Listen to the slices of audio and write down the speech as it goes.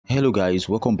Hello guys,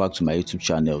 welcome back to my YouTube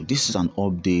channel. This is an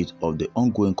update of the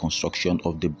ongoing construction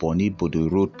of the BODO-BONNY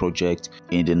road project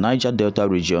in the Niger Delta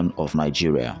region of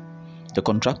Nigeria. The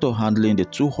contractor handling the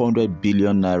 200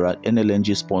 billion naira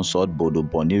NLNG sponsored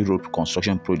BODO-BONNY road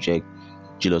construction project,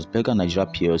 Julius Berger Nigeria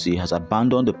PLC, has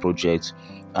abandoned the project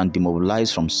and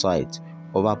demobilized from site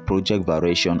over project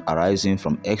variation arising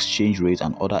from exchange rate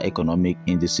and other economic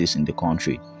indices in the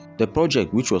country. The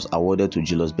project, which was awarded to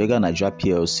Julius Berger Nigeria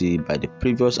PLC by the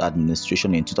previous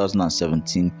administration in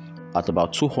 2017 at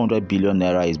about 200 billion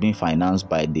naira, is being financed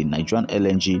by the Nigerian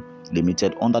NLNG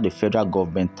Limited under the federal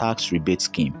government tax rebate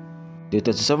scheme. The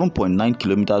 37.9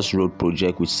 kilometers road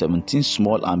project with 17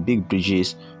 small and big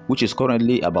bridges, which is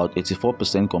currently about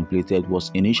 84% completed, was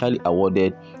initially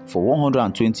awarded for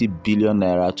 120 billion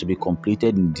naira to be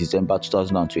completed in December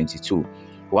 2022.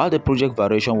 While the project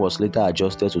variation was later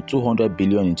adjusted to 200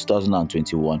 billion in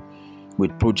 2021,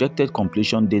 with projected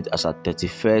completion date as at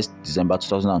 31st December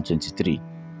 2023.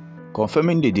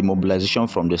 Confirming the demobilization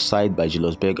from the site by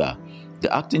Julius Berger,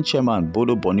 the acting chairman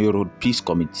BODO-BONNY Road Peace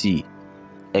Committee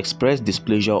expressed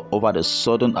displeasure over the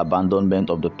sudden abandonment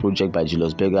of the project by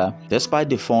Julius Berger despite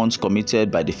the funds committed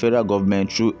by the federal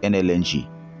government through NLNG.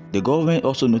 The government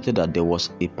also noted that there was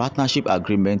a partnership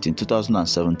agreement in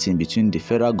 2017 between the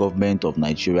federal government of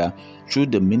Nigeria through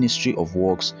the Ministry of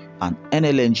Works and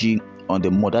NLNG on the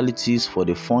modalities for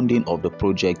the funding of the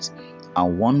project,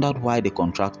 and wondered why the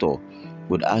contractor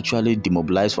would actually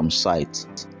demobilize from site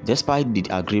despite the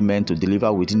agreement to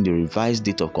deliver within the revised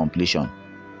date of completion.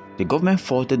 The government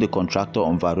faulted the contractor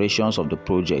on variations of the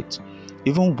project,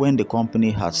 even when the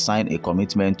company had signed a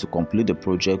commitment to complete the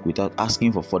project without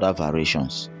asking for further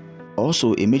variations.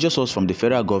 Also, a major source from the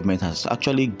federal government has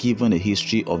actually given a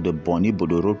history of the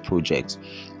BODO road project,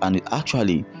 and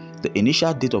actually, the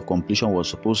initial date of completion was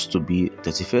supposed to be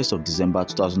 31st of December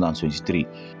 2023,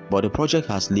 but the project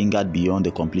has lingered beyond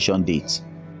the completion date.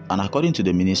 And according to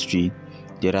the ministry,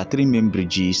 there are 3 main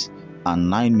bridges and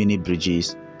 9 mini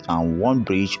bridges and 1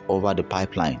 bridge over the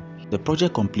pipeline. The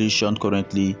project completion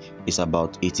currently is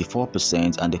about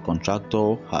 84%, and the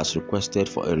contractor has requested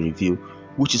for a review,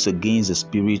 which is against the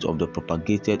spirit of the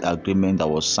propagated agreement that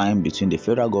was signed between the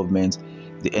federal government,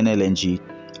 the NLNG,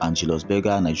 and Julius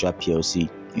Berger Nigeria PLC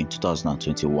in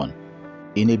 2021.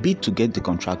 In a bid to get the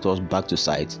contractors back to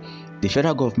site, the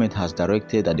federal government has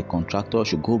directed that the contractor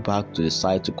should go back to the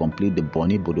site to complete the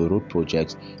BODO road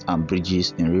project and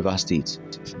bridges in Rivers State.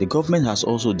 The government has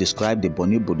also described the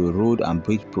BODO road and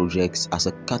bridge projects as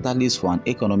a catalyst for an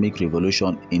economic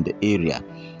revolution in the area,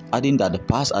 adding that the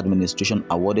past administration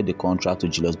awarded the contract to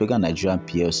Julius Berger Nigeria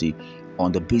PLC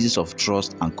on the basis of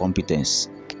trust and competence.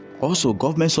 Also,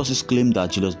 government sources claim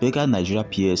that Julius Berger Nigeria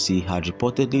PLC had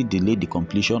reportedly delayed the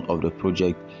completion of the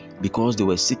project because they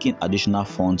were seeking additional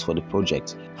funds for the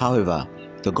project. However,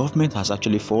 the government has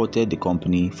actually faulted the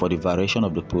company for the variation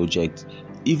of the project,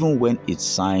 even when it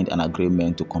signed an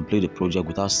agreement to complete the project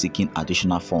without seeking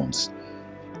additional funds.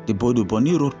 The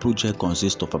BODO-BONNY road project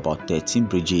consists of about 13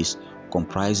 bridges,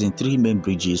 comprising 3 main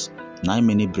bridges, 9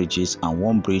 mini bridges, and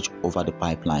 1 bridge over the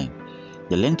pipeline.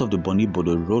 The length of the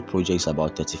BODO road project is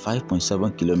about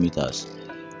 35.7 kilometers.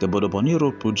 The BODO-BONNY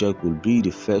road project will be the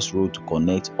first road to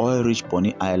connect oil-rich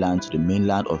Bonny Island to the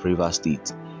mainland of Rivers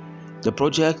State. The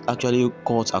project actually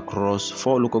cuts across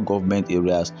 4 local government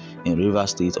areas in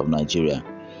Rivers State of Nigeria.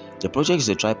 The project is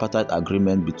a tripartite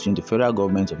agreement between the federal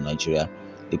government of Nigeria,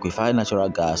 Liquefied Natural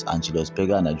Gas, and Julius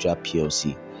Berger Nigeria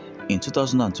PLC. In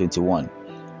 2021,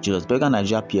 Julius Berger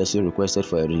Nigeria PLC requested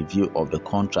for a review of the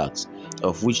contracts,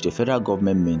 of which the federal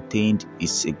government maintained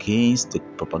is against the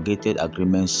propagated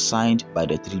agreement signed by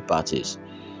the 3 parties.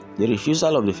 The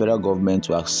refusal of the federal government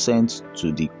to assent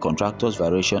to the contractor's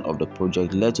variation of the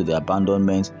project led to the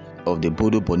abandonment of the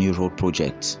BODO-BONNY road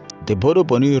project. The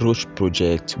BODO-BONNY road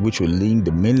project, which will link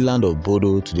the mainland of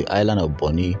Bodo to the island of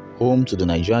Bonny, home to the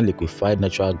Nigerian Liquefied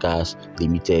Natural Gas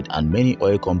Limited and many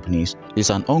oil companies,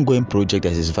 is an ongoing project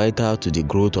that is vital to the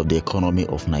growth of the economy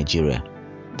of Nigeria.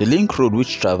 The link road,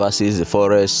 which traverses the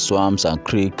forests, swamps, and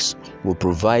creeks, will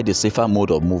provide a safer mode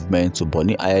of movement to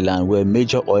Bonny Island, where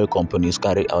major oil companies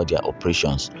carry out their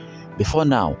operations. Before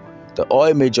now, the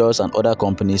oil majors and other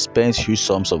companies spend huge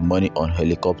sums of money on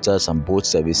helicopters and boat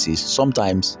services,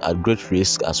 sometimes at great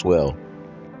risk as well.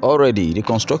 Already, the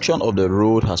construction of the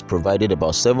road has provided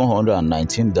about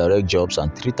 719 direct jobs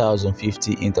and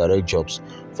 3,050 indirect jobs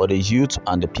for the youth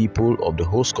and the people of the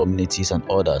host communities and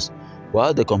others,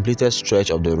 while the completed stretch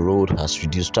of the road has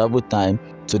reduced travel time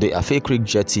to the Afe Creek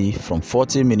jetty from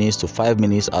 40 minutes to 5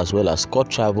 minutes, as well as cut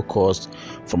travel costs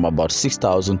from about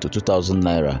 6,000 to 2,000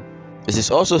 naira. It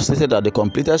is also stated that the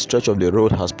completed stretch of the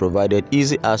road has provided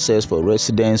easy access for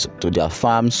residents to their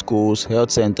farms, schools,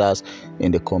 health centers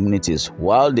in the communities,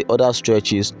 while the other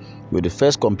stretches, with the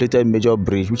first completed major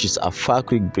bridge, which is Afar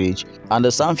Creek Bridge, and the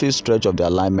Sandfield stretch of the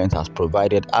alignment, has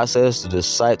provided access to the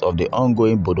site of the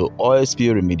ongoing Bodo oil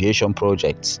spill remediation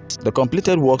project. The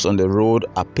completed works on the road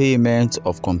are payment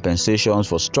of compensations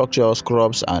for structures,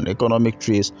 crops, and economic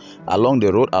trees along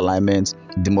the road alignment,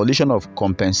 demolition of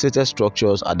compensated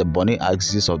structures at the Bonny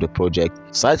axis of the project,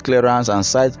 site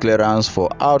clearance for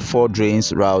outfall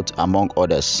drains route, among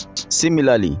others.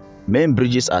 Similarly, main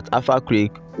bridges at Afar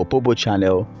Creek, Opobo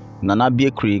Channel,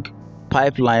 Nanabie Creek,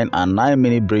 Pipeline, and 9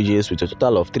 mini bridges with a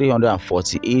total of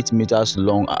 348 meters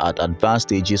long are at advanced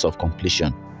stages of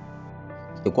completion.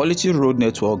 A quality road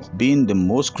network, being the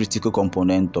most critical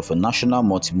component of a national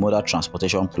multimodal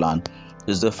transportation plan,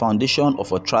 is the foundation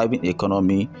of a thriving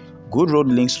economy. Good road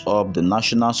links up the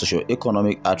national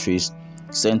socio-economic arteries,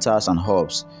 centers, and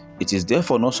hubs. It is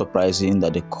therefore not surprising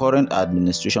that the current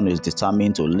administration is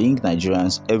determined to link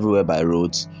Nigerians everywhere by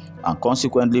roads and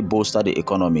consequently bolster the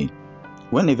economy.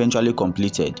 When eventually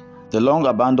completed, the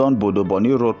long-abandoned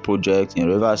BODO-BONNY road project in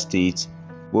Rivers State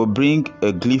will bring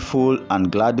a gleeful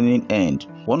and gladdening end,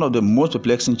 one of the most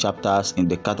perplexing chapters in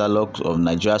the catalogue of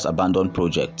Nigeria's abandoned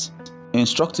projects.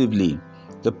 Instructively,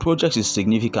 the project is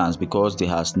significant because there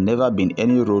has never been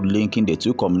any road linking the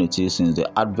two communities since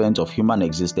the advent of human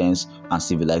existence and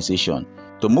civilization.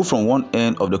 To move from one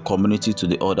end of the community to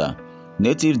the other,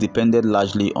 natives depended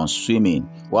largely on swimming,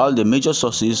 while the major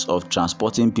sources of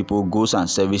transporting people, goods, and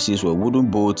services were wooden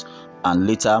boats and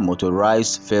later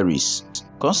motorized ferries.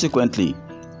 Consequently,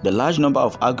 the large number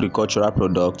of agricultural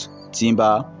products,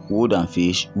 timber, wood, and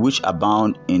fish, which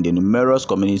abound in the numerous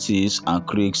communities and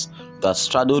creeks that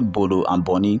straddled Bodo and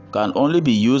Bonny, can only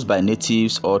be used by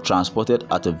natives or transported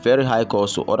at a very high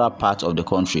cost to other parts of the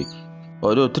country.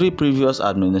 Although 3 previous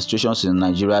administrations in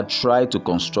Nigeria tried to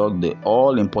construct the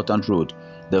all-important road,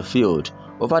 they failed.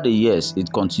 Over the years,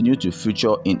 it continued to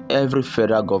feature in every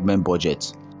federal government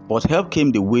budget. But help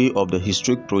came the way of the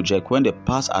historic project when the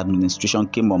past administration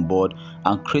came on board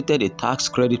and created a tax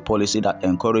credit policy that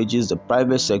encourages the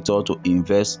private sector to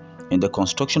invest in the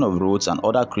construction of roads and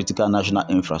other critical national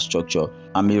infrastructure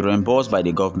and be reimbursed by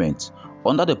the government.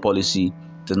 Under the policy,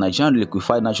 the Nigerian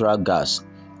liquefied natural gas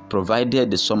provided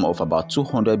the sum of about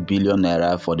 200 billion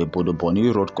naira for the BODO-BONNY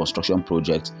road construction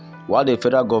project, while the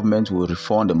federal government will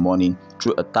refund the money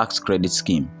through a tax credit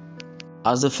scheme.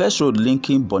 As the first road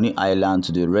linking Bonny Island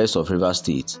to the rest of Rivers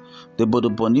State, the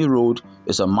BODO-BONNY road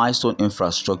is a milestone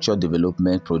infrastructure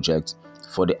development project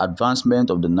for the advancement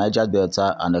of the Niger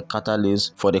Delta and a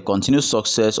catalyst for the continued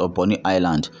success of Bonny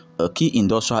Island, a key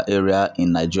industrial area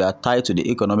in Nigeria tied to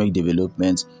the economic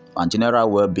development and general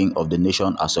well-being of the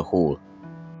nation as a whole.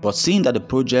 But seeing that the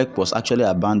project was actually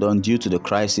abandoned due to the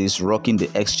crisis rocking the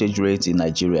exchange rate in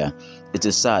Nigeria, it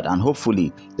is sad, and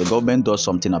hopefully the government does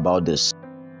something about this.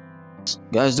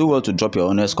 Guys, do well to drop your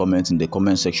honest comments in the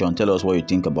comment section. Tell us what you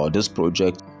think about this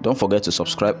project. Don't forget to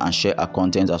subscribe and share our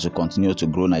content as we continue to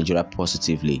grow Nigeria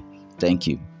positively. Thank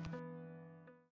you.